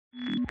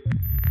You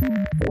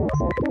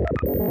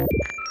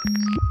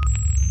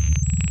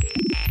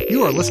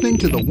are listening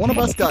to the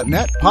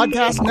oneofus.net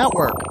podcast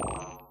network.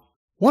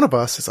 One of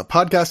Us is a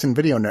podcast and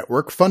video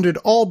network funded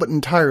all but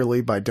entirely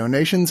by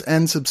donations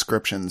and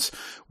subscriptions.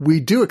 We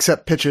do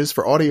accept pitches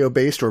for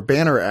audio-based or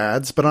banner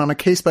ads, but on a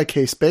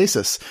case-by-case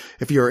basis.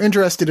 If you are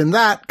interested in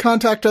that,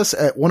 contact us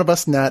at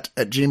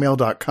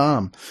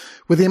oneofusnet@gmail.com.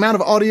 With the amount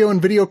of audio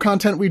and video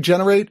content we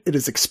generate, it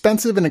is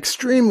expensive and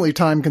extremely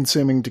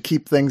time-consuming to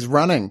keep things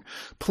running.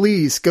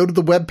 Please go to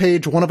the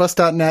webpage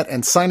oneofus.net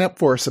and sign up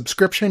for a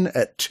subscription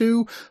at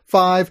 $2,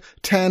 $5,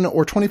 $10,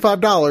 or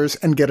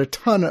 $25 and get a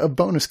ton of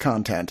bonus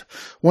content.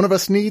 One of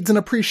Us needs and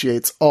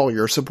appreciates all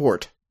your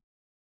support.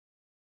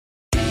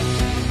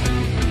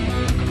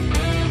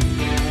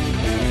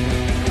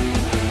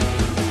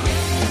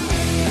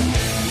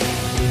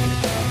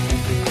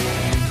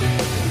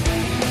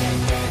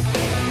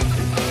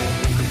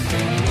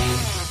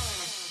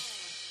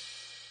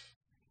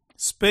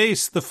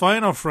 Space, the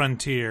final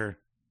frontier.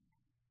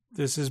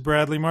 This is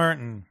Bradley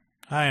Martin.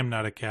 I am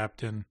not a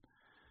captain.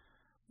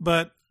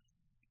 But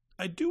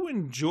I do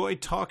enjoy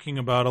talking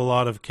about a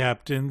lot of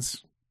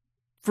captains.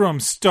 From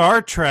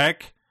Star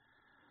Trek.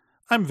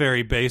 I'm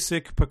very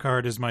basic.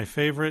 Picard is my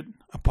favorite.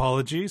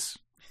 Apologies.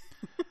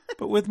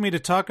 But with me to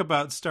talk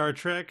about Star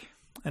Trek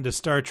and a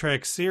Star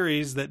Trek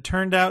series that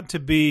turned out to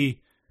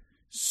be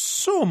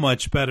so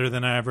much better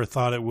than I ever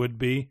thought it would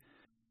be,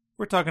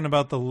 we're talking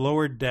about the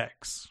Lower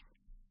Decks.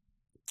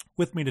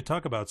 With me to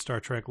talk about Star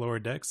Trek Lower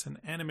Decks, an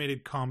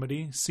animated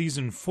comedy,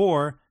 Season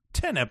 4,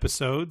 10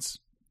 episodes.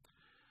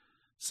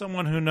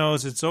 Someone who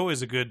knows it's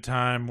always a good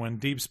time when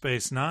Deep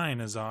Space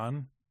Nine is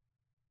on.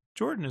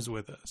 Jordan is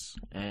with us.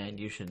 And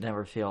you should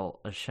never feel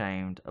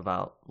ashamed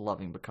about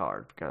loving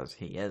Picard, because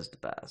he is the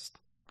best.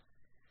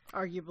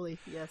 Arguably,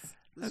 yes.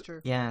 That's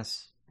true.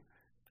 Yes.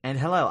 And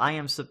hello, I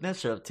am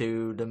submissive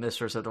to the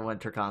Mistress of the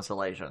Winter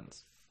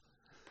Constellations.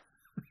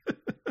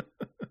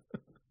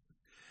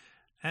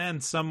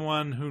 And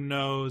someone who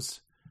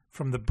knows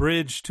from the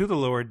bridge to the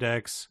lower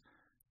decks,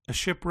 a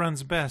ship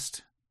runs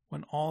best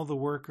when all the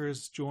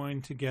workers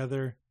join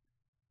together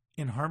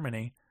in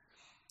harmony.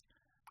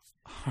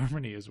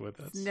 Harmony is with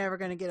us. It's never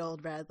going to get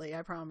old, Bradley.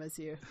 I promise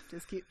you.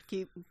 Just keep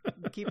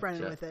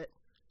running with it.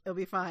 It'll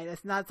be fine.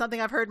 It's not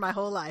something I've heard my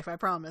whole life. I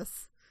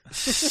promise.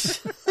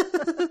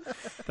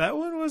 That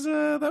one was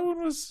a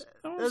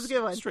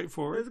good one.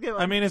 Straightforward. That was a good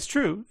one. I mean, it's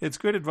true. It's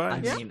good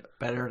advice. I mean,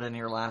 better than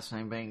your last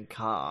name being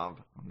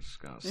Cobb. I'm just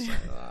gonna say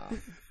that.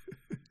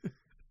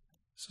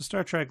 So,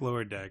 Star Trek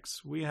Lower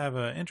Decks, we have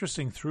an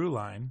interesting through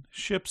line.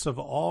 Ships of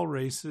all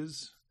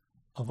races,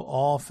 of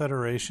all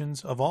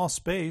federations, of all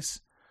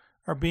space,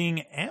 are being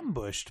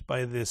ambushed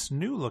by this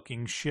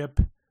new-looking ship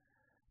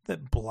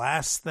that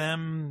blasts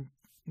them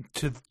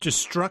to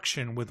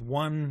destruction with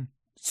one,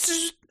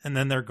 and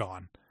then they're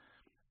gone.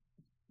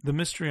 The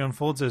mystery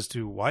unfolds as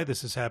to why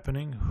this is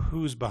happening,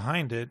 who's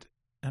behind it,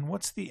 and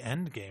what's the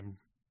end game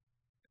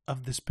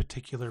of this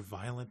particular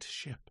violent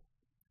ship.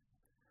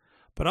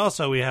 But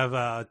also we have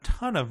a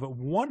ton of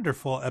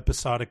wonderful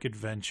episodic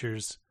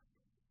adventures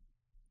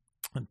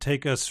that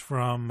take us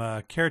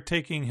from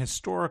caretaking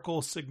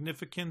historical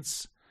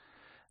significance.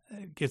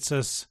 It gets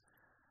us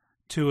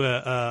to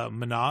a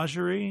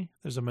menagerie.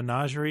 There's a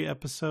menagerie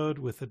episode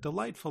with a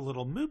delightful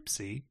little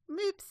Moopsie.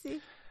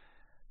 Moopsie.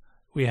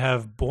 We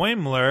have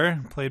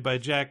Boimler, played by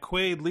Jack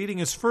Quaid, leading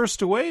his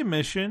first away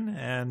mission,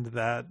 and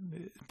that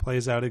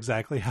plays out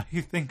exactly how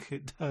you think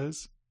it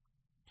does.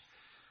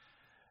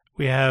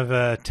 We have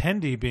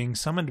Tendi being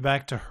summoned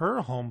back to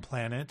her home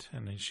planet,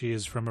 and she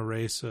is from a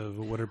race of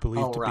what are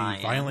believed Orion, to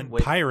be violent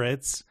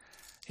pirates.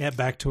 Yeah,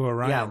 back to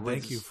Orion. Yeah,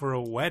 Thank you for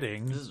a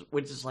wedding.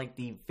 Which is like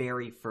the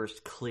very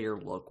first clear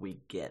look we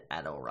get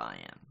at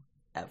Orion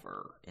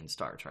ever in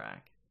Star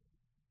Trek.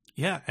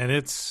 Yeah, and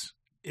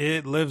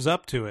it lives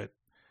up to it.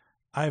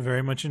 I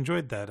very much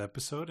enjoyed that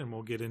episode, and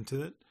we'll get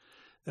into it.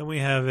 Then we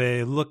have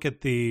a look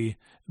at the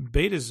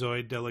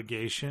Betazoid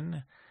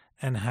delegation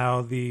and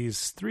how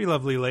these three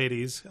lovely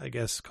ladies, I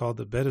guess called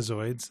the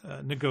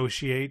Betazoids,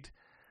 negotiate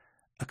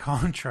a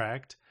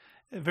contract.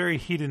 A very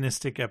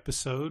hedonistic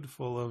episode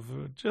full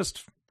of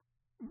just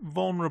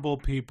vulnerable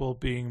people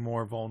being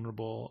more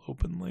vulnerable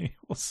openly,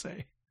 we'll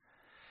say.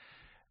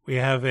 We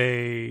have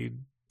a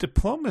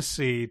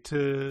diplomacy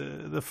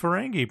to the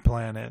Ferengi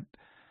planet.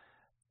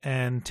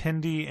 And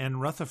Tendi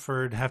and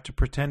Rutherford have to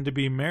pretend to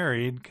be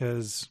married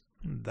because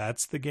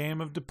that's the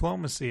game of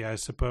diplomacy, I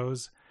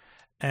suppose.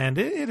 And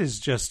it is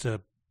just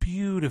a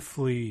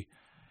beautifully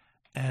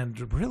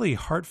and really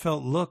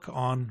heartfelt look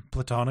on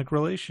platonic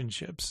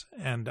relationships.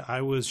 And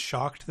I was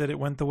shocked that it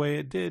went the way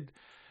it did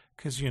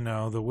because, you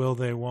know, the will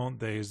they, won't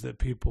they's that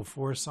people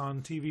force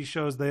on TV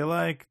shows they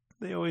like,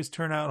 they always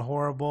turn out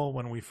horrible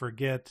when we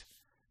forget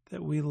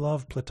that we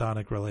love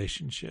platonic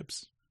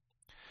relationships.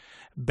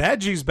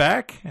 Badgie's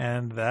back,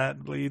 and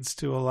that leads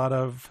to a lot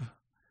of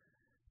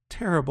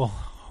terrible,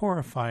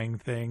 horrifying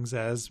things,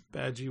 as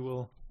Badgie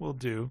will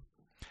do.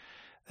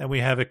 Then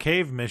we have a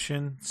cave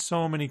mission.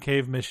 So many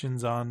cave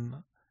missions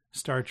on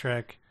Star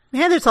Trek.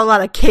 Man, there's a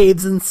lot of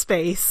caves in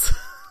space.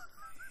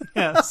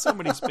 Yeah, so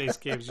many space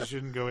caves you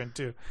shouldn't go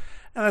into.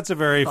 And that's a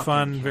very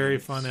Fucking very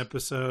caves. fun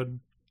episode.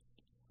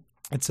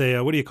 It's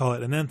a, what do you call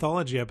it? An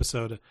anthology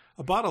episode,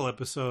 a bottle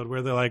episode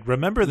where they're like,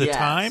 remember the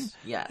time?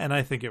 Yeah. And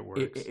I think it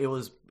works. It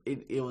was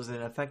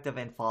an effective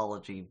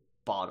anthology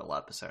bottle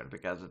episode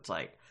because it's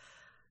like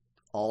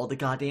all the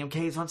goddamn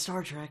caves on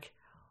Star Trek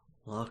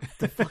look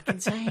the fucking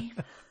same.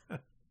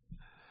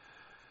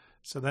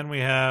 So then we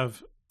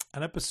have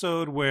an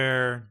episode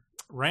where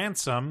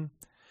Ransom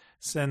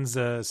sends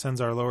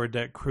our lower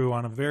deck crew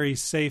on a very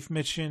safe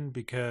mission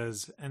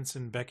because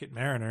Ensign Beckett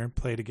Mariner,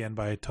 played again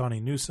by Tawny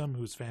Newsome,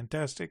 who's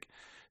fantastic,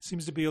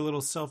 seems to be a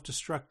little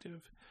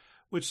self-destructive,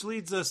 which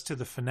leads us to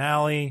the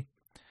finale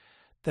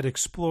that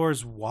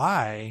explores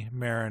why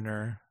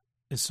Mariner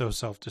is so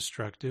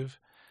self-destructive,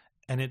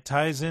 and it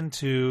ties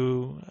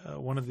into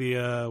one of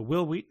the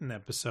Will Wheaton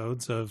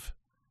episodes of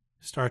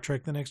Star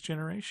Trek The Next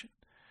Generation.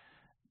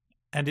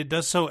 And it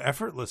does so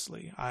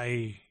effortlessly.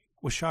 I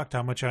was shocked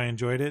how much I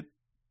enjoyed it.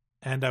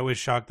 And I was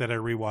shocked that I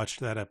rewatched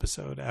that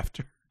episode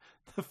after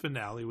the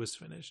finale was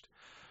finished.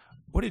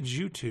 What did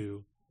you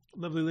two,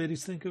 lovely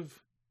ladies, think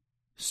of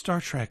Star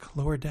Trek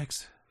Lower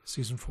Decks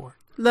Season 4?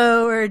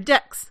 Lower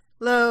decks.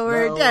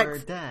 Lower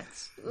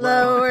decks.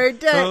 Lower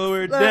decks.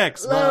 Lower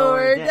decks.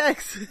 Lower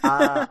decks.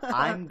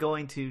 I'm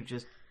going to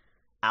just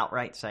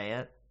outright say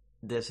it.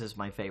 This is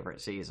my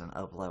favorite season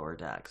of Lower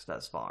Decks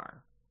thus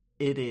far.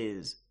 It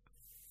is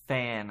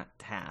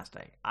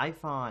fantastic. I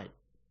thought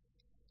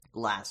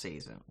last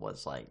season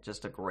was like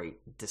just a great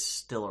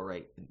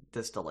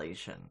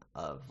distillation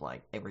of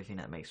like everything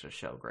that makes the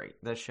show great.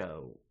 The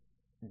show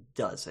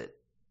does it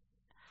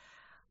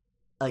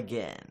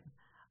again.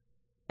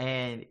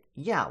 And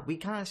yeah, we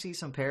kind of see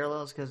some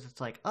parallels because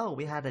it's like, oh,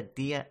 we had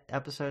a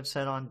episode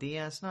set on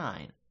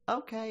DS9.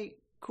 Okay,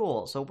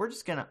 cool. So we're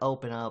just going to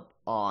open up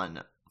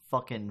on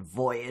fucking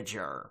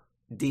Voyager,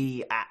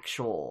 the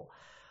actual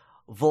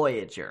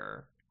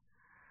Voyager.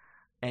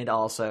 And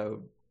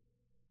also,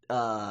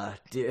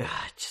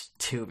 just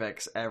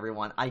Tuvix,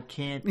 everyone. I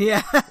can't.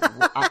 Yeah.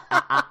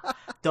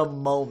 The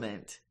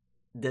moment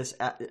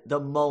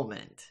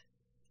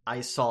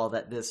I saw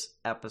that this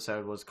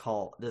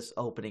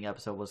opening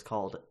episode was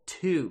called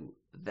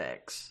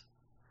Tuvix,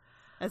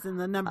 as in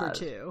the number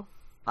 2.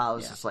 I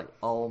was just like,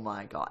 oh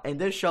my god. And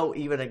this show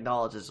even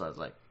acknowledges, I was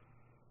like,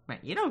 man,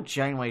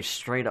 Janeway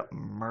straight up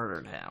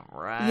murdered him,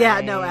 right?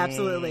 Yeah, no,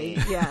 absolutely.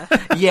 Yeah.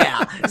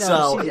 Yeah. No,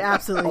 so, she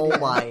absolutely oh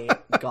did. my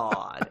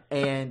god.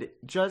 And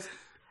just,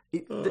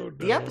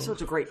 the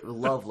episode's a great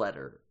love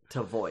letter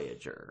to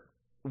Voyager,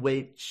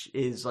 which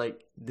is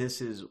like,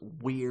 this is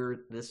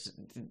weird, this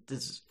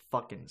is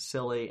fucking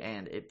silly,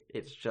 and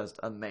it's just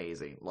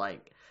amazing.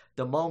 Like,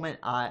 the moment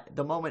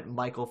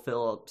Michael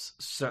Phillips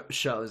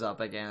shows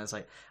up again, it's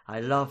like, I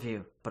love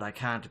you, but I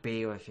can't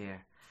be with you.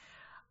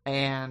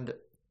 And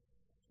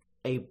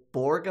a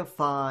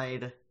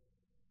Borgified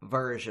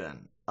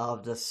version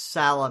of the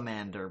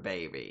Salamander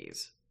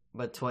babies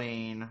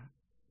between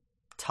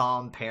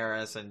Tom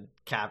Paris and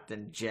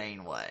Captain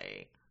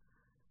Janeway.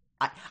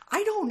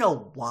 I don't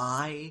know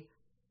why,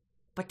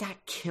 but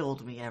that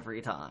killed me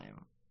every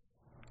time.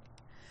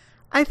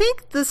 I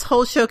think this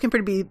whole show can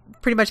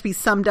pretty much be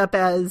summed up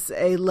as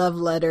a love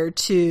letter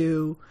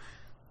to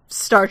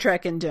Star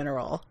Trek in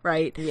general,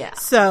 right? Yeah.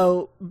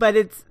 So, but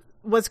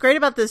what's great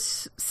about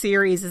this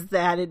series is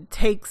that it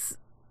takes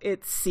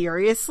it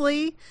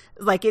seriously.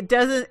 Like,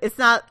 it's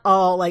not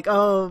all like,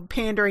 oh,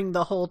 pandering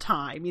the whole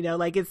time,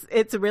 like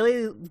it's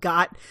really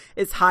got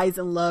its highs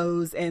and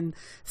lows and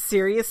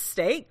serious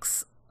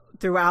stakes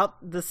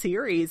throughout the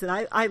series. And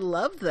I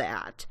love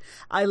that.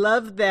 I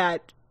love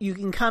that you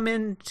can come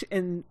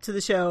into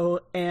the show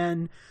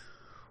and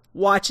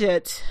watch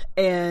it,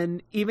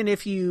 and even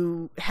if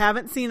you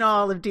haven't seen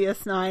all of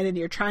DS9 and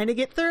you're trying to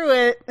get through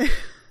it,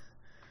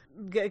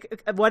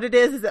 what it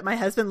is that my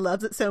husband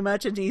loves it so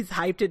much and he's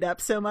hyped it up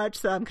so much,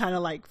 so I'm kind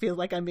of like, feels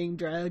like I'm being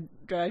dragged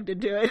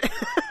into it.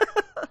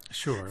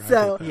 Sure.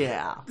 So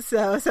yeah.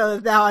 So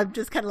now I'm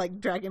just kind of like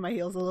dragging my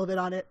heels a little bit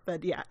on it.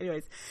 But yeah,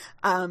 anyways.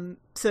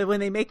 So when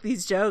they make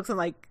these jokes, I'm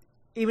like,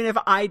 even if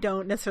I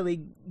don't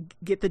necessarily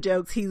get the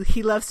jokes,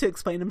 he loves to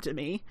explain them to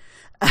me.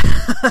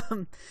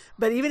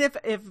 But even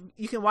if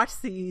you can watch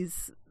the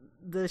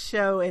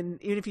show,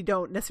 and even if you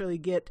don't necessarily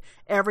get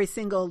every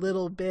single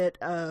little bit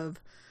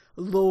of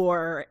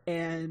lore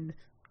and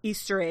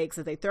Easter eggs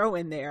that they throw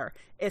in there,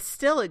 it's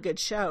still a good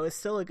show. It's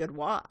still a good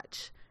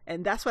watch.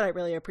 And that's what I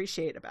really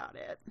appreciate about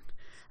it.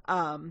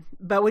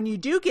 But when you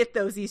do get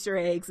those Easter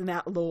eggs and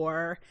that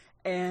lore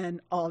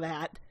and all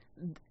that,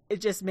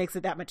 it just makes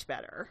it that much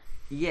better.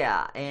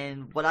 Yeah,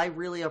 and what I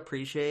really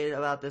appreciated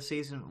about this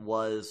season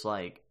was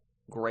like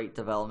great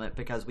development,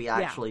 because we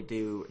actually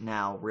do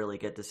now really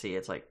get to see,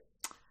 it's like,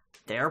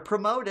 they're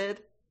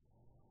promoted,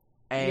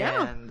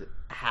 and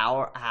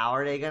how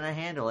are they going to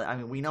handle it? I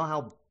mean, we know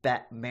how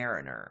Bet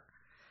Mariner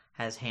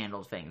has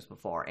handled things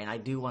before, and I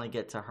do want to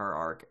get to her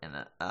arc in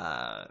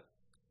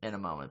a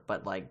moment,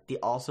 but like the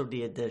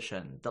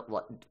addition,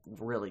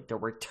 the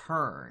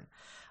return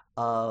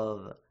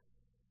of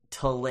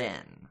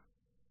T'Lyn,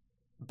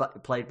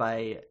 played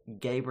by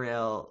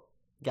Gabrielle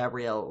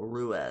Gabrielle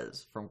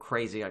Ruiz from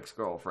Crazy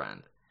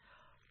Ex-Girlfriend.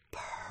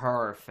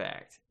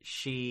 Perfect.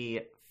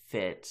 She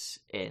fits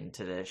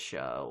into this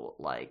show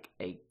like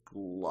a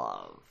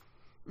glove.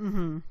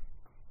 Mm-hmm.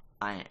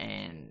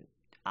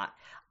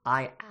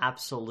 I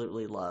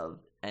absolutely love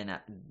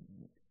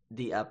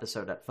the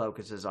episode that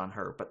focuses on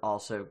her, but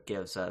also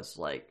gives us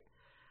like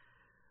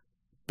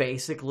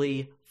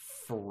basically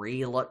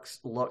free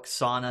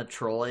Luxana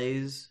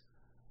Troys.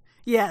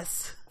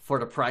 Yes. For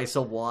the price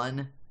of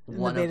one.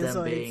 One of them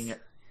Betazoids. being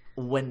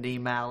Wendy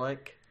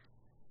Malick.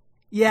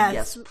 Yes.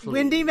 Yes, please.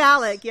 Wendy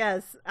Malick.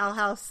 Yes. Owl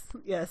House.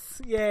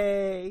 Yes.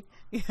 Yay.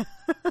 And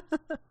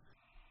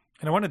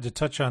I wanted to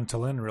touch on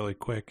T'Lyn really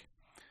quick.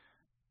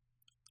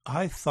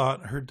 I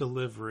thought her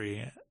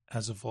delivery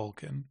as a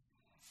Vulcan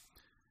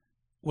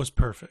was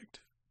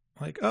perfect.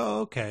 Like,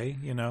 oh, okay,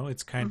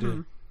 it's kind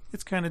of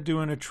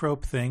doing a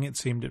trope thing, it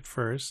seemed at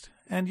first.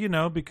 And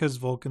because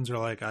Vulcans are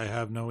like, I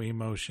have no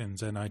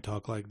emotions and I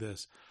talk like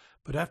this.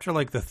 But after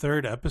like the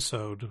third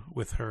episode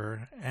with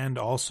her, and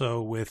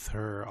also with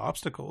her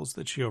obstacles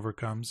that she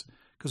overcomes,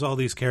 because all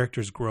these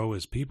characters grow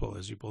as people,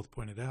 as you both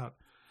pointed out,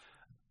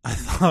 I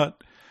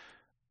thought,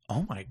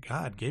 oh my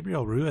God,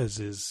 Gabrielle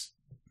Ruiz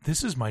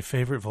this is my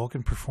favorite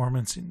Vulcan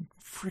performance in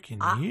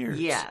freaking years.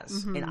 Yes.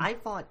 Mm-hmm. And I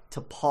thought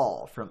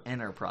T'Pol from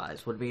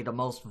Enterprise would be the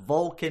most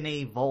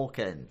Vulcan-y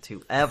Vulcan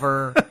to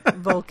ever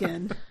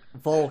Vulcan.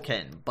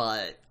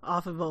 But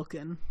Off of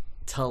Vulcan.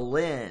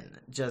 T'Lyn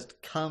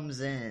just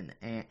comes in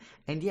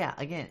and yeah,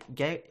 again,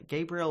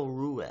 Gabrielle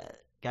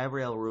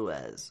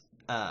Ruiz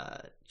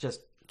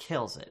just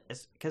kills it.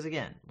 Because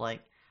again,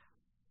 like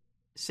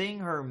seeing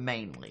her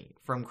mainly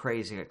from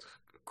Crazy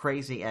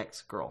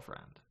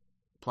Ex-Girlfriend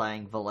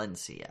playing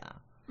Valencia,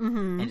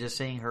 and just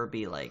seeing her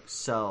be like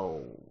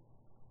so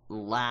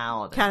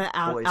loud, Kind of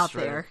out boisterous.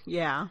 there.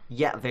 Yeah.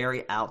 Yeah,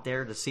 very out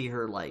there. To see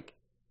her like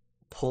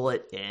pull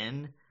it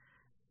in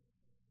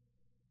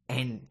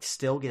and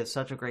still give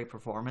such a great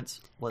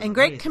performance was And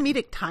great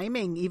amazing. comedic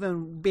timing,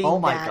 even being Oh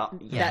my that, God,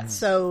 yes. that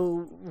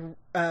so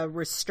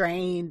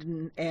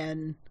restrained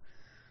and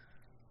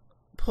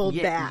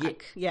pulled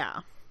back.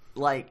 Yeah.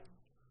 Like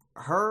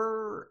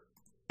her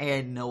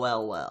and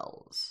Noelle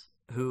Wells,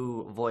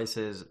 who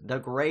voices the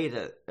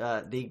greatest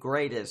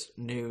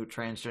new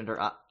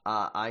transgender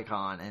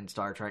icon in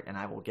Star Trek, and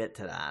I will get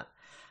to that,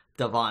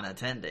 Devon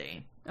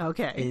Attendee,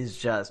 Okay. is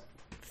just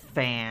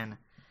fantastic.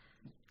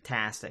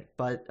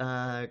 But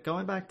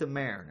going back to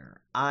Mariner,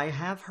 I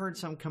have heard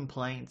some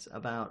complaints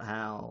about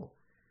how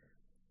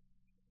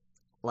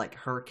like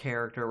her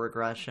character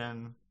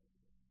regression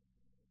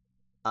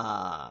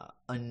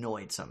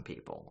annoyed some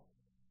people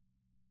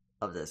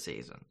of this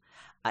season.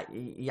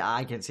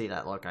 I can see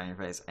that look on your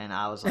face, and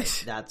I was like,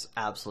 "That's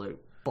absolute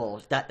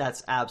bull.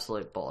 That's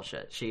absolute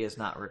bullshit. She is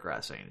not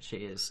regressing. She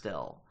is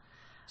still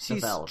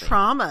She's developing."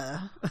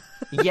 trauma.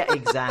 Yeah,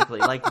 exactly.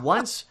 Like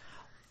once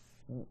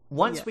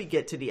we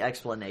get to the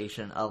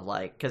explanation of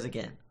like, because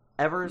again,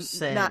 ever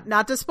since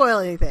Not to spoil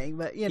anything,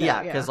 but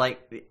yeah, because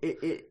like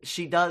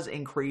she does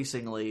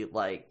increasingly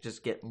like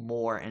just get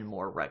more and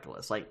more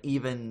reckless. Like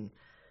even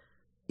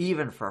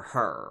for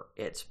her,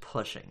 it's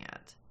pushing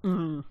it.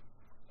 Mm-hmm.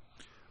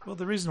 Well,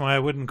 the reason why I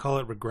wouldn't call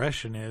it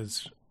regression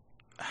is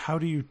how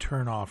do you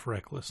turn off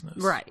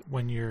recklessness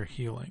when you're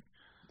healing?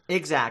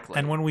 Exactly.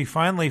 And when we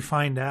finally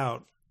find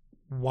out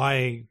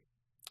why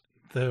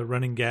the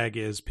running gag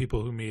is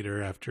people who meet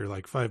her after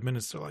like 5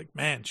 minutes, they're like,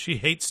 man, she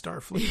hates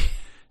Starfleet.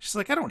 She's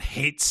like, I don't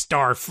hate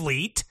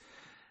Starfleet.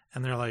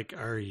 And they're like,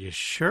 are you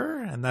sure?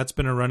 And that's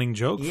been a running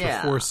joke for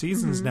 4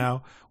 seasons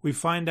now. We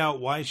find out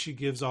why she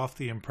gives off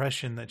the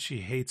impression that she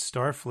hates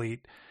Starfleet.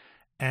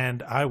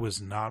 And I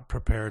was not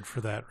prepared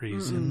for that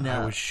reason. No.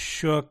 I was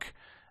shook,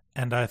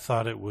 and I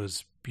thought it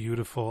was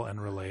beautiful and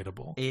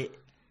relatable.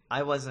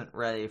 I wasn't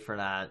ready for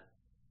that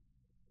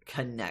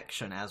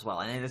connection as well.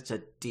 And it's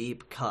a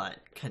deep cut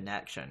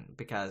connection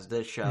because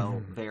this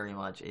show very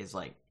much is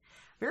like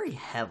very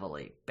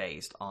heavily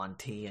based on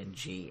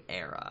TNG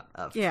era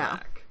of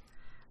Trek.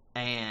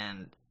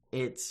 And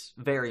it's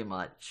very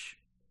much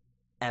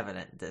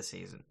evident this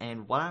season.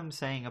 And what I'm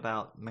saying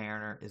about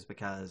Mariner is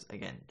because,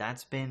 again,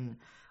 that's been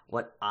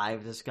what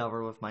I've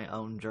discovered with my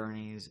own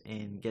journeys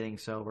in getting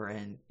sober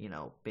and,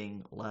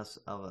 being less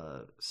of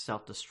a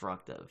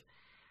self-destructive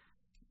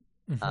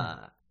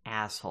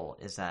asshole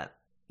is that,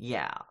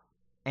 yeah.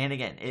 And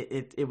again,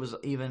 it was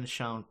even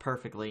shown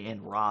perfectly in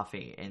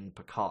Raffi in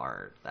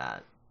Picard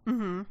that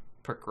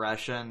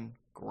progression,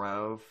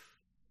 growth,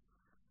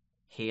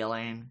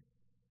 healing,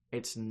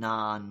 it's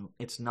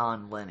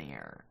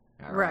non-linear.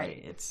 All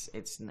right.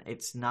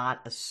 It's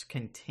not a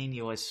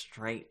continuous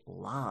straight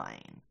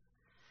line.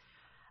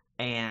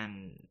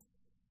 And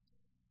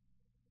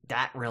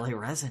that really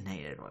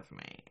resonated with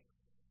me.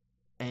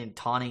 And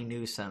Tawny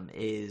Newsome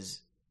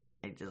is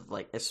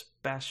like,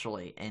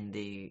 especially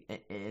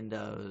in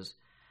those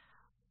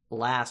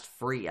last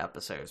free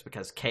episodes,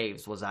 because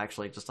Caves was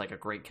actually just like a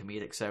great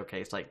comedic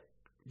showcase. Like,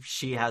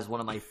 she has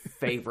one of my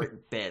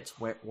favorite bits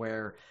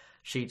where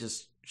she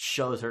just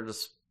shows her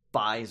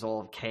disposal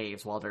of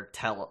Caves while they're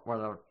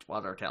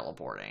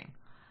teleporting.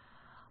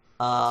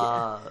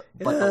 But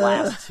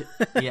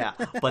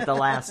the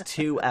last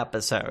two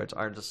episodes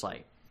are just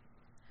like,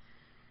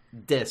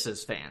 this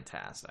is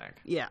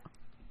fantastic. Yeah.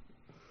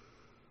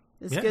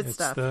 It's good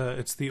stuff.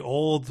 It's the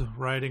old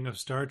writing of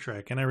Star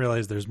Trek. And I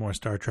realize there's more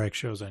Star Trek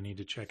shows I need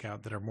to check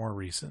out that are more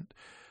recent.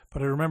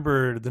 But I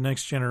remember The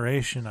Next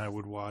Generation I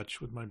would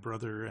watch with my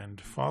brother and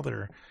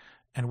father.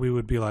 And we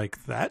would be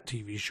like, that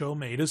TV show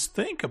made us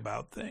think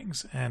about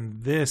things.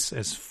 And this,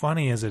 as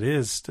funny as it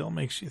is, still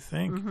makes you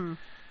think.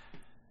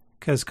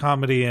 Because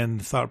comedy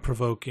and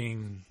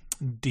thought-provoking,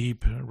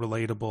 deep,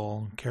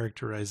 relatable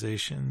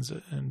characterizations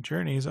and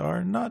journeys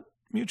are not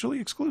mutually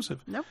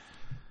exclusive. Nope.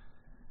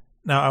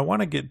 Now, I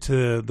want to get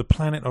to the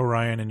Planet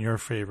Orion in your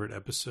favorite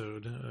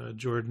episode,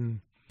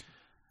 Jordan.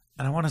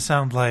 And I want to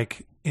sound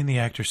like in the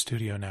actor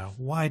studio now.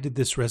 Why did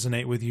this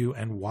resonate with you?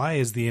 And why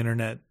is the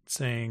internet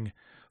saying,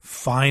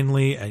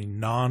 finally, a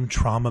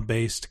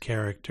non-trauma-based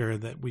character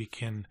that we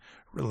can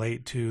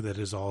relate to that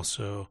is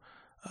also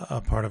a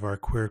part of our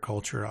queer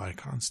culture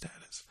icon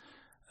status?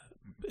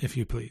 If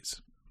you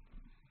please.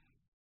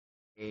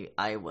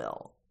 I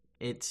will.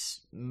 It's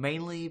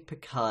mainly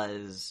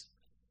because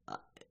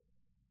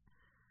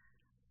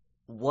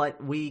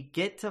what we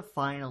get to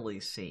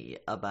finally see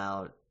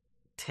about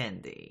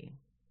Tendi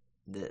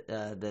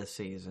this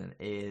season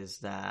is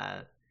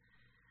that,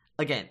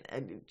 again,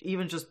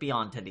 even just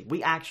beyond Tendi,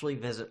 we actually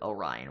visit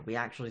Orion. We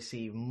actually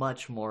see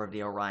much more of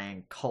the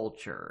Orion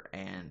culture,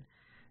 and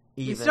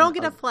even we still don't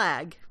get a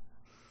flag.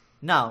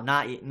 No,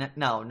 not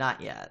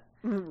yet.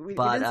 We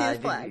didn't see his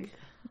flag.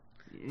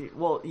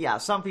 Well, yeah,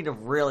 something to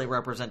really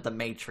represent the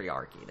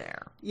matriarchy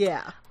there.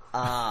 Yeah.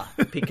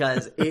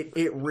 Because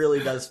it really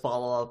does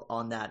follow up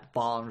on that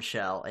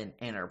bombshell in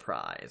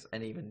Enterprise,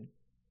 and even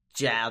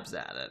jabs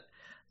at it.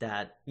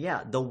 That,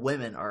 yeah, the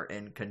women are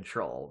in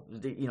control.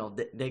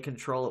 They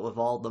control it with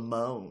all the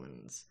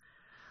moans.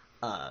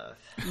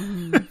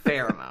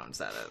 Pheromones,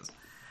 that is.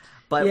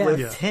 But with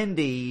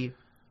Tendi,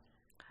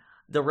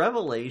 the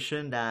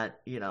revelation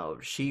that,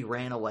 she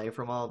ran away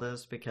from all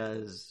this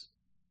because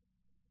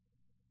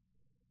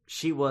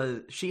she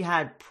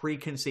had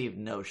preconceived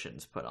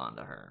notions put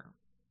onto her.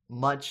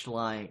 Much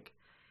like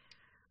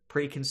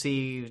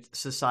preconceived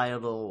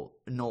societal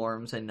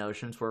norms and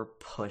notions were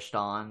pushed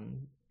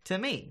on to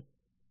me.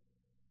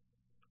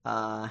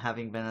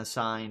 Having been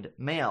assigned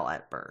male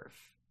at birth.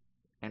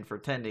 And for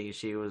Tendi,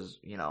 she was,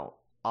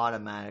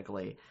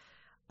 automatically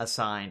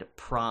assigned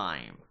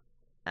prime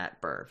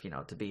at birth,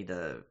 to be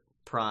the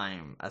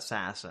prime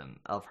assassin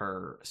of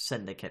her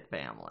syndicate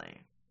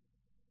family.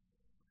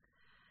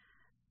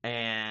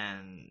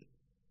 And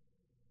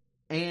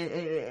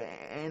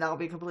I'll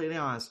be completely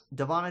honest,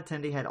 Devana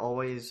Tendi had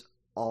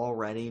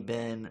already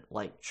been,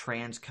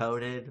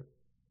 transcoded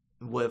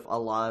with a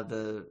lot of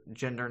the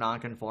gender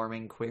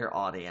nonconforming queer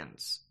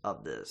audience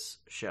of this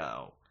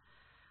show.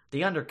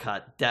 The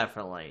undercut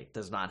definitely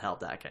does not help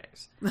that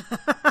case.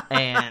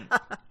 And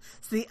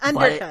it's the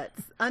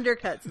undercuts.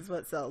 Undercuts is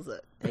what sells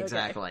it.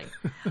 Exactly.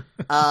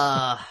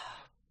 Okay.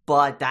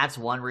 But that's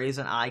one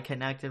reason I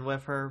connected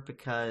with her,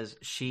 because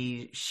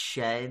she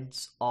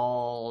sheds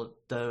all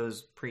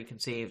those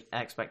preconceived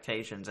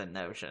expectations and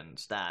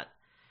notions that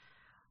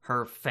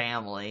her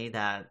family,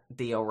 that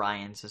the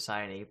Orion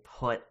Society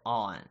put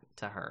on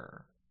to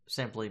her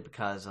simply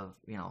because of,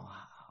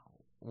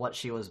 what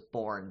she was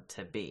born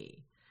to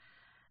be.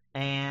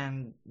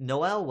 And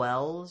Noelle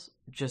Wells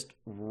just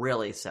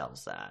really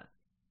sells that.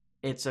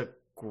 It's a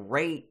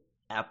great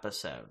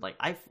episode.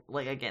 I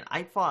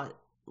thought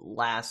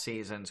last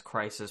season's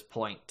Crisis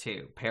Point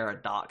 2,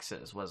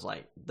 Paradoxes, was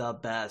the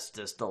best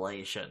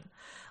distillation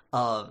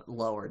of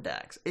Lower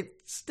Decks. It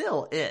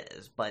still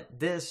is, but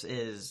this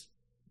is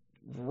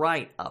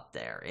right up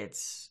there.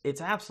 It's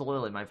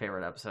absolutely my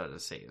favorite episode of the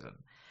season.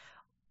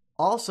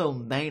 Also,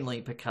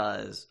 mainly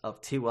because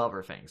of two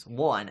other things.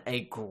 One,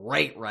 a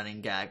great running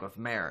gag with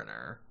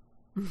Mariner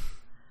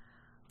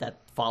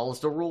that follows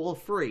the rule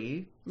of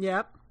three.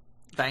 Yep.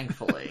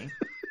 Thankfully.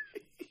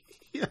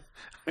 Yeah,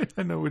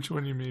 I know which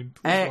one you mean.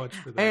 Please watch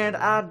for that. And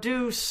I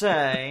do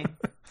say,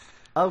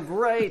 a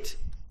great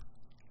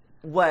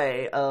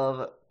way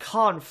of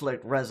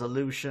conflict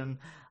resolution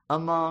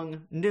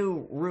among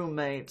new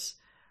roommates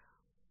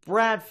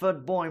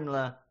Bradford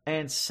Boimler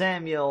and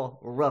Samuel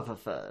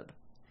Rutherford.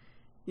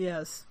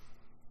 Yes.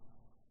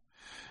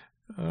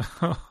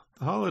 The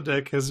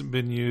holodeck hasn't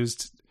been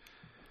used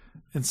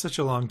in such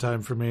a long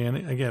time for me.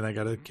 And again, I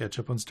got to catch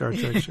up on Star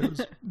Trek shows.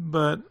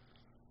 But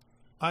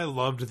I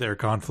loved their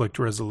conflict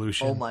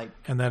resolution. Oh my!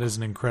 And that is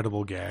an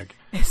incredible gag.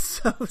 It's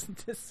so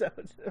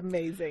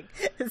amazing.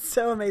 It's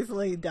so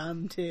amazingly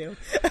dumb too.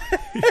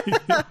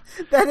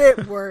 That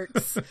it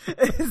works.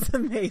 It's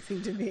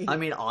amazing to me. I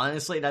mean,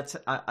 honestly, now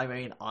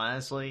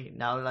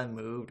that I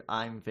moved,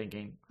 I'm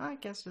thinking, I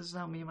guess this is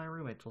how me and my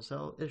roommates will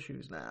sell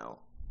issues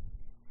now.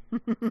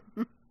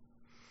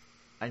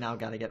 I now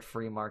got to get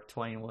free Mark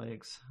Twain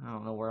wigs. I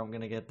don't know where I'm going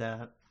to get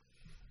that.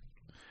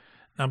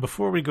 Now,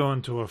 before we go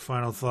into our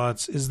final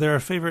thoughts, is there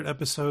a favorite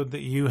episode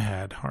that you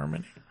had,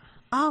 Harmony?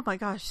 Oh my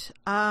gosh.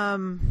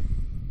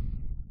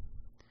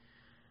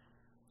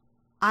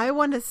 I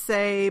want to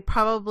say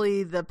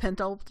probably the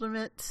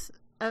penultimate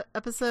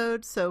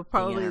episode. So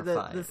probably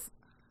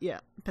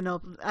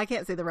penultimate. I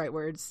can't say the right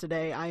words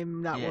today.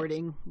 I'm not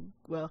wording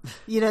well.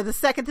 The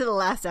second to the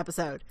last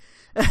episode.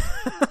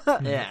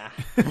 Yeah.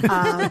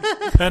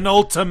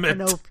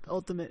 Penultimate.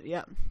 Ultimate.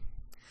 Yeah.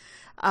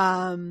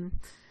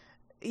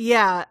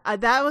 Yeah,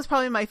 that was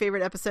probably my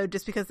favorite episode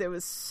just because there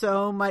was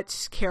so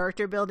much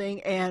character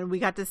building and we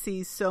got to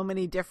see so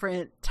many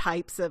different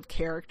types of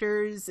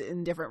characters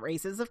and different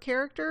races of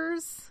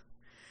characters.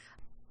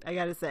 I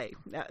gotta say,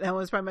 that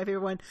was probably my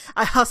favorite one.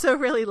 I also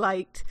really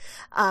liked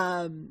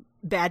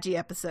Badgie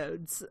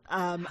episodes.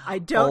 I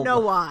don't know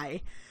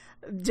why.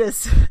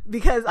 Just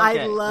because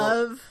I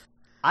loved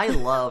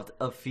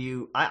a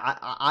few.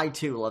 I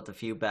too loved a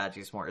few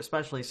Badgies more,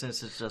 especially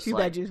since it's just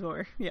Badgies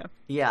more. Yeah.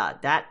 Yeah.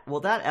 That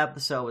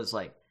episode was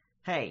like,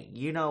 hey,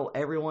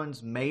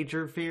 everyone's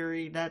major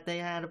theory that they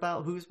had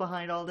about who's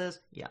behind all this.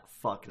 Yeah,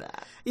 fuck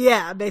that.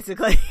 Yeah,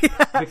 basically.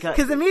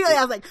 Because immediately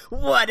I was like,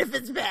 what if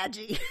it's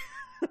Badgie?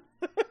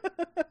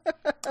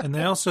 And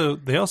they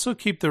also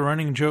keep the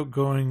running joke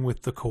going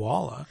with the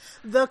koala.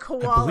 The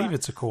koala. I believe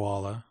it's a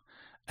koala,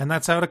 and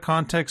that's out of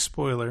context.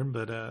 Spoiler,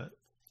 but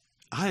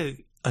I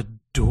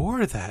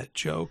adore that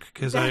joke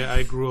because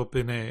I grew up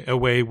in a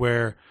way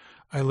where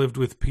I lived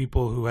with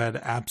people who had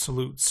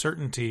absolute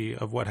certainty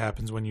of what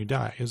happens when you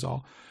die is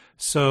all.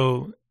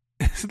 So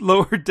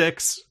Lower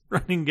Decks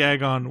running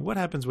gag on what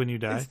happens when you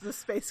die. It's the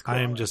space koala.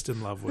 I am just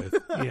in love with.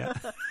 Yeah.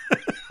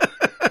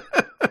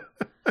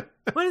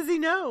 What does he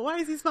know? Why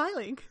is he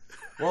smiling?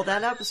 Well,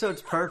 that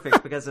episode's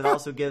perfect because it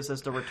also gives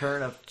us the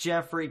return of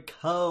Jeffrey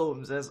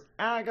Combs as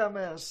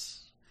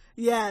Agamus.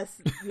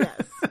 Yes.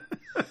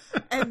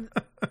 And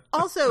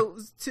also,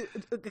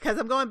 because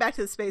I'm going back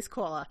to the space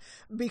koala,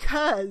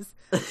 because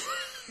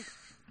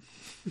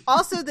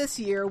also this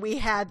year we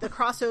had the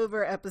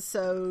crossover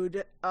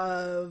episode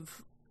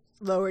of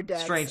Lower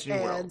Decks Strange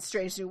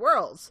New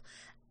Worlds.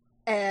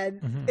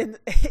 And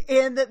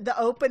in the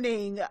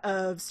opening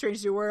of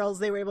Strange New Worlds,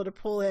 they were able to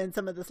pull in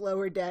some of this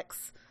Lower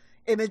Decks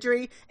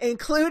imagery,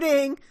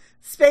 including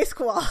space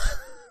koala.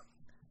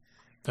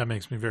 That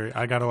makes me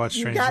I gotta watch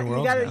Strange New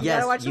Worlds. You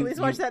gotta watch, at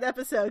least watch that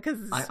episode because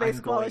space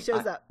koala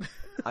shows up.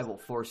 I will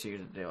force you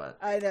to do it.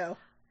 I know.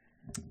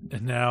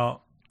 And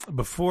now,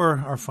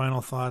 before our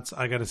final thoughts,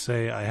 I gotta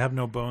say, I Have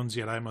No Bones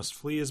Yet I Must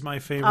Flee is my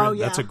favorite. Oh,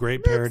 yeah. That's a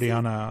great parody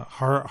on a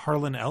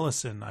Harlan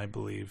Ellison, I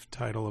believe,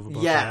 title of a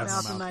book. Yes. I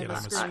Have No Mouth Yet I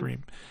Must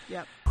Scream.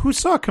 Yep. Who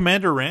saw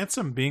Commander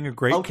Ransom being a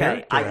great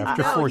character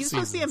after 4 he's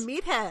seasons? supposed to be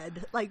a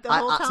meathead, like the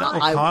whole time.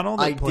 O'Connell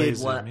that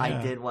plays him. Yeah.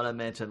 I did want to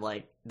mention,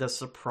 the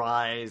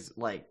surprise,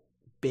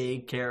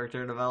 big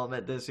character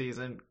development this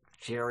season.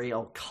 Jerry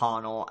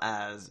O'Connell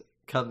as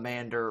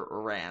Commander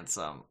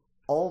Ransom.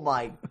 Oh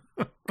my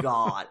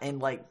god.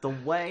 And the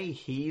way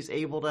he's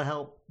able to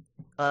help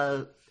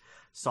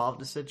solve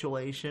the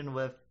situation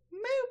with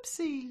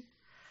Moopsie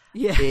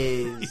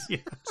is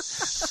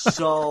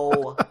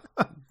so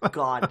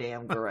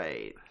goddamn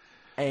great.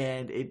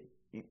 And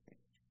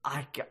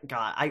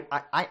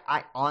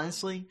I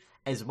honestly,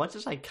 as much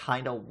as I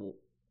kind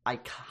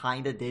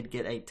of did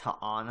get a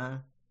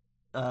Ta'ana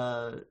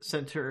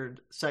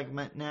centered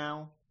segment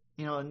now,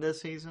 in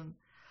this season,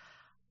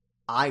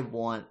 I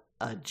want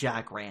a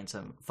Jack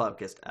Ransom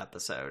focused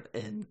episode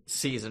in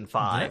season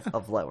 5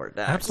 of Lower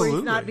Decks.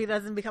 Absolutely. Where he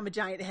doesn't become a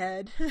giant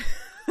head.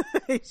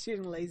 He's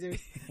shooting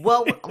lasers.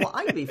 Well,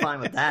 I'd be fine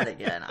with that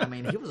again. I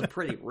mean, he was a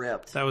pretty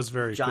ripped. That was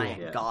very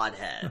giant cool.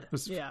 godhead. That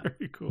was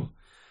very cool.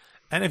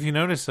 And if you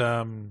notice,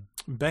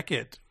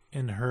 Beckett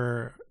in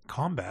her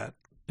combat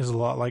is a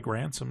lot like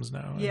Ransom's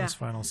now in this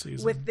final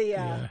season with the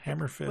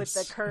hammer fist, with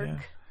the Kirk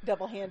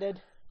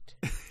double-handed.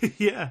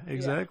 Yeah,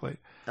 exactly.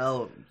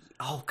 Oh,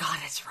 God,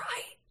 that's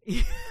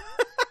right.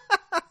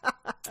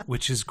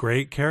 Which is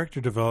great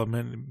character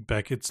development.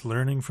 Beckett's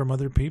learning from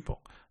other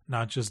people,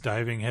 not just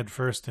diving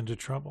headfirst into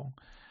trouble.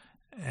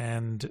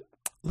 And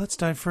let's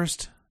dive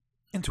first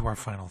into our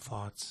final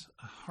thoughts.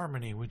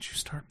 Harmony, would you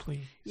start,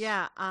 please?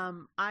 Yeah,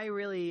 I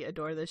really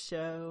adore this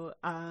show.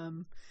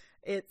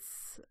 It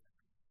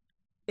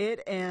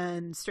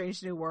and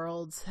Strange New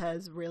Worlds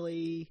has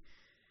really,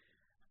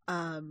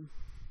 and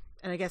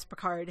I guess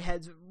Picard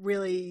has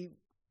really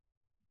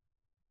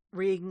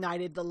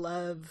reignited the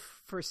love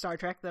for Star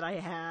Trek that I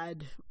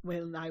had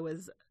when I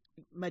was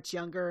much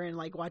younger and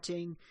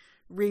watching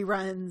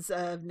reruns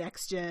of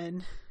Next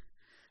Gen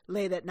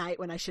late at night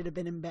when I should have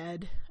been in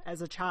bed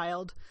as a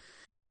child.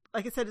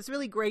 Like I said, it's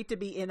really great to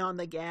be in on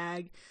the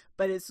gag,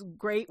 but it's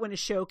great when a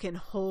show can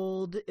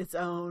hold its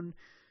own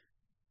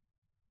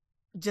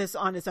just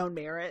on its own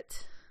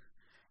merit.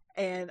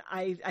 And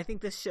I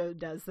think this show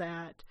does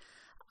that.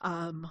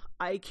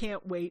 I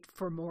can't wait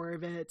for more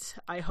of it.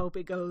 I hope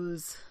it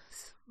goes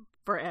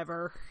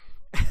forever.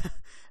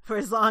 For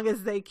as long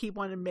as they keep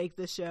wanting to make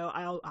this show,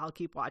 I'll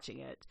keep watching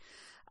it.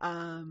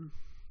 7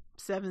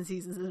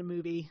 seasons in a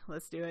movie,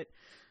 let's do it.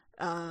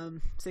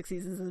 6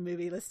 seasons in the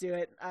movie, let's do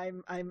it.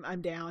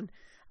 I'm down.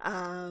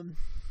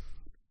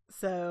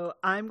 So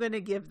I'm going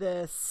to give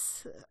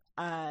this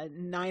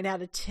 9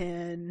 out of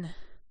 10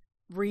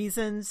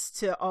 reasons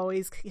to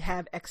always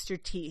have extra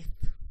teeth.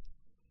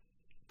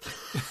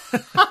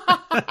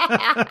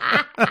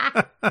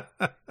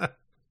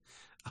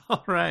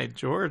 All right,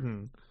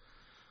 Jordan.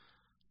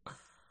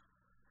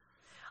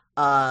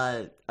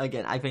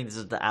 Again, I think this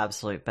is the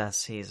absolute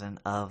best season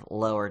of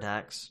Lower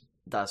Decks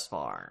thus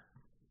far.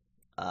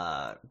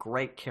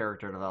 Great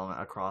character development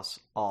across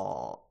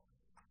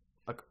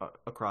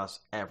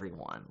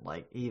everyone.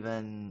 Like,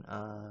 even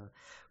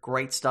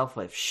great stuff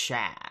with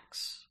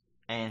Shax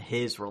and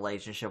his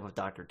relationship with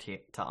Dr.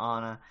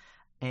 T'Ana,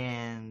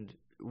 and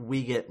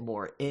we get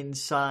more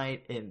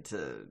insight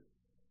into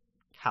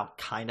how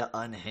kind of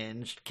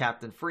unhinged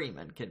Captain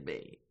Freeman can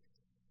be.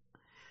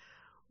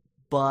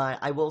 But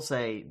I will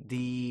say,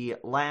 the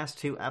last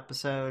 2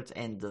 episodes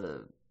and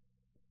the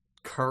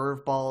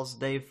curveballs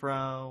they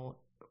throw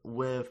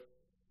with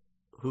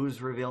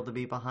who's revealed to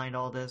be behind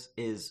all this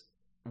is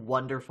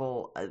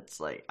wonderful. It's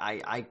like,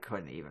 I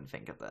couldn't even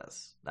think of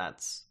this.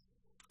 That's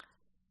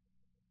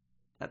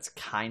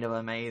kind of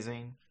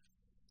amazing.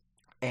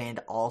 And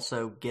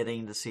also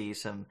getting to see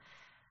some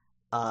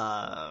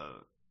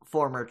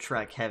former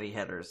Trek heavy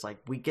hitters. Like,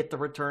 we get the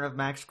return of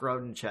Max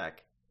Grodenchek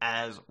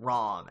as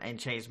Rom and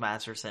Chase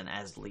Masterson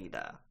as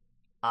Lita.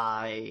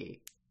 I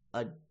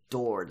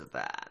adored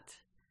that.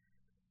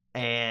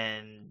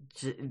 And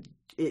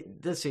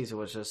this season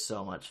was just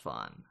so much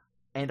fun.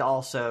 And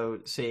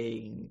also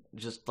seeing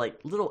just, like,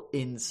 little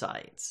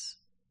insights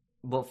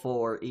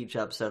before each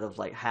episode of,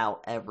 like, how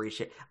every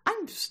shit...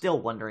 I'm still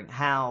wondering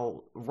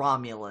how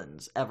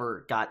Romulans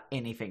ever got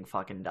anything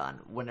fucking done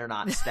when they're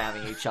not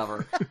stabbing each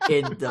other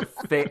in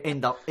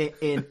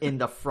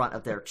the front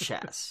of their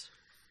chests.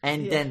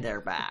 And then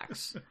their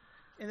backs.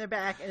 In their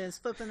back, and then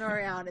flipping them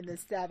around and then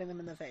stabbing them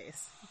in the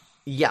face.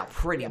 Yeah,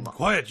 pretty much.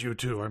 Quiet, you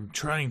two. I'm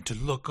trying to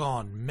look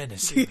on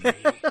menacingly.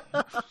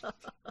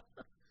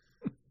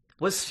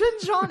 Was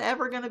Shinjon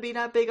ever going to be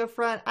that big a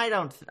threat? I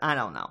don't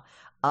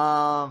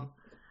know.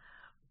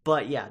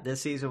 But yeah,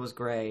 this season was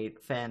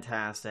great,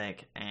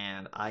 fantastic,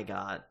 and I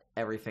got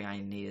everything I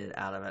needed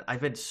out of it.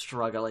 I've been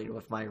struggling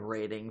with my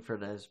rating for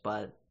this,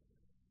 but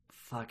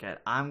fuck it.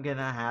 I'm going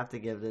to have to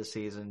give this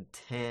season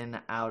 10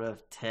 out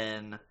of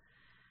 10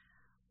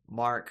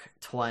 Mark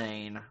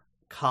Twain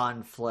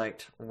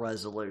conflict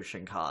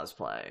resolution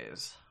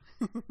cosplays.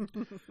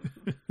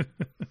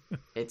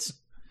 It's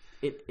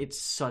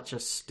such a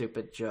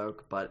stupid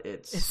joke, but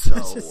it's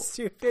so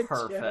perfect.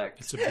 Joke.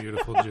 It's a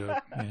beautiful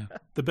joke. Yeah.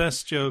 The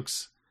best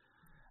jokes,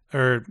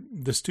 or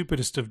the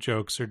stupidest of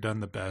jokes, are done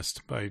the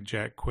best by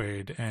Jack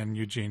Quaid and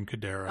Eugene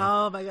Cordero.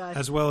 Oh my god!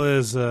 As well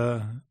as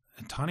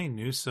Tawny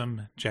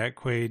Newsome, Jack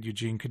Quaid,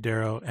 Eugene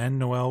Cordero, and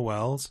Noel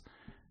Wells.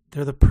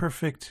 They're the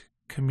perfect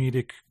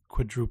comedic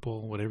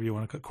quadruple, whatever you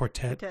want to call it.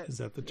 Quartet. Is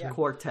that the term? Yeah.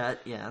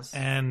 Quartet, yes.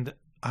 And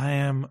I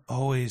am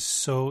always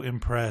so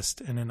impressed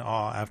and in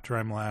awe after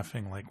I'm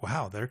laughing, like,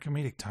 wow, their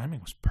comedic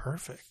timing was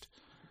perfect.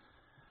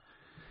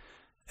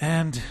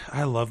 And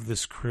I love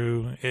this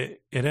crew.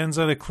 It ends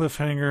on a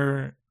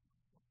cliffhanger.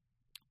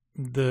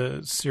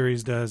 The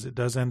series does. It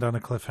does end on a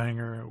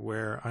cliffhanger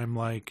where I'm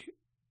like,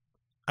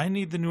 I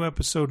need the new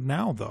episode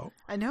now, though.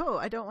 I know.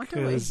 I don't want to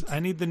wait. Because I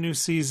need the new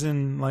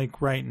season,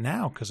 like, right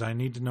now, because I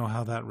need to know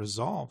how that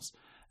resolves.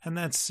 And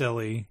that's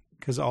silly,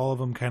 because all of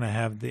them kind of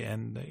have the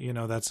end. You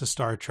know, that's a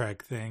Star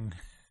Trek thing,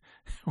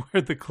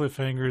 where the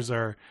cliffhangers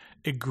are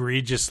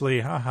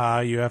egregiously,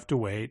 haha, you have to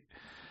wait.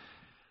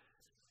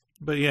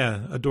 But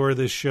yeah, adore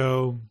this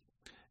show.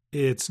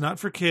 It's not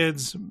for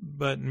kids,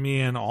 but me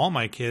and all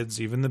my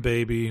kids, even the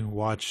baby,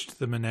 watched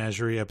the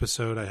Menagerie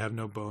episode, I Have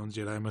No Bones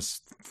Yet I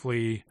Must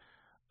Flee,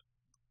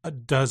 a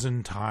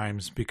dozen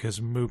times, because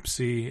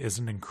Moopsie is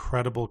an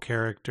incredible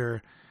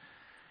character.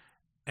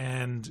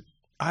 And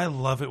I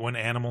love it when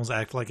animals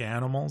act like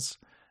animals.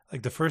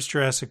 Like, the first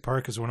Jurassic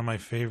Park is one of my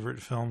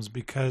favorite films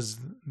because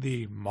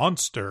the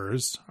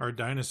monsters are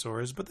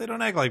dinosaurs, but they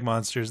don't act like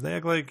monsters. They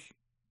act like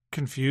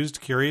confused,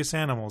 curious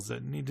animals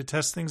that need to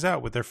test things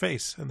out with their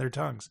face and their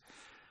tongues.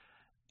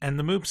 And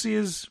the Moopsie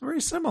is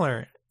very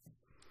similar.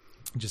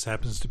 It just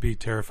happens to be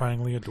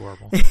terrifyingly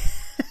adorable.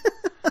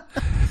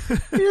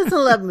 Who doesn't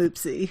love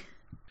Moopsie?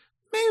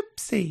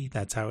 Moopsie!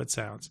 That's how it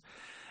sounds.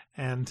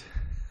 And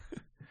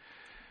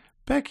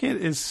Beckett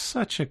is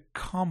such a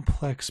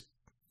complex,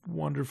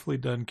 wonderfully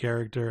done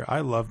character.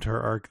 I loved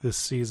her arc this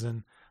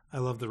season. I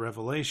love the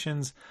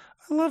revelations.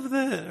 I love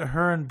that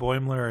her and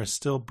Boimler are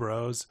still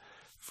bros,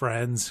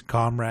 friends,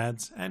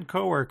 comrades, and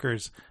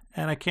co-workers.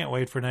 And I can't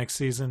wait for next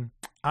season.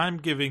 I'm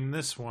giving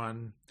this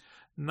one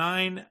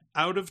 9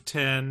 out of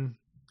 10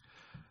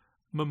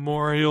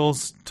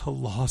 memorials to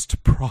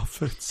lost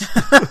prophets.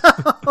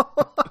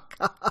 Oh,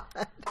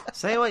 God.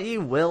 Say what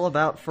you will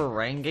about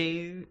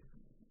Ferengi,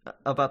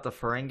 about the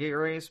Ferengi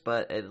race,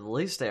 but at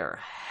least they're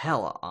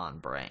hella on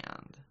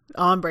brand.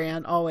 On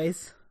brand,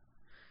 always.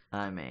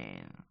 I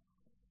mean,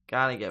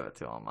 gotta give it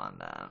to them on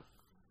that.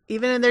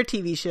 Even in their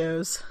TV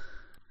shows.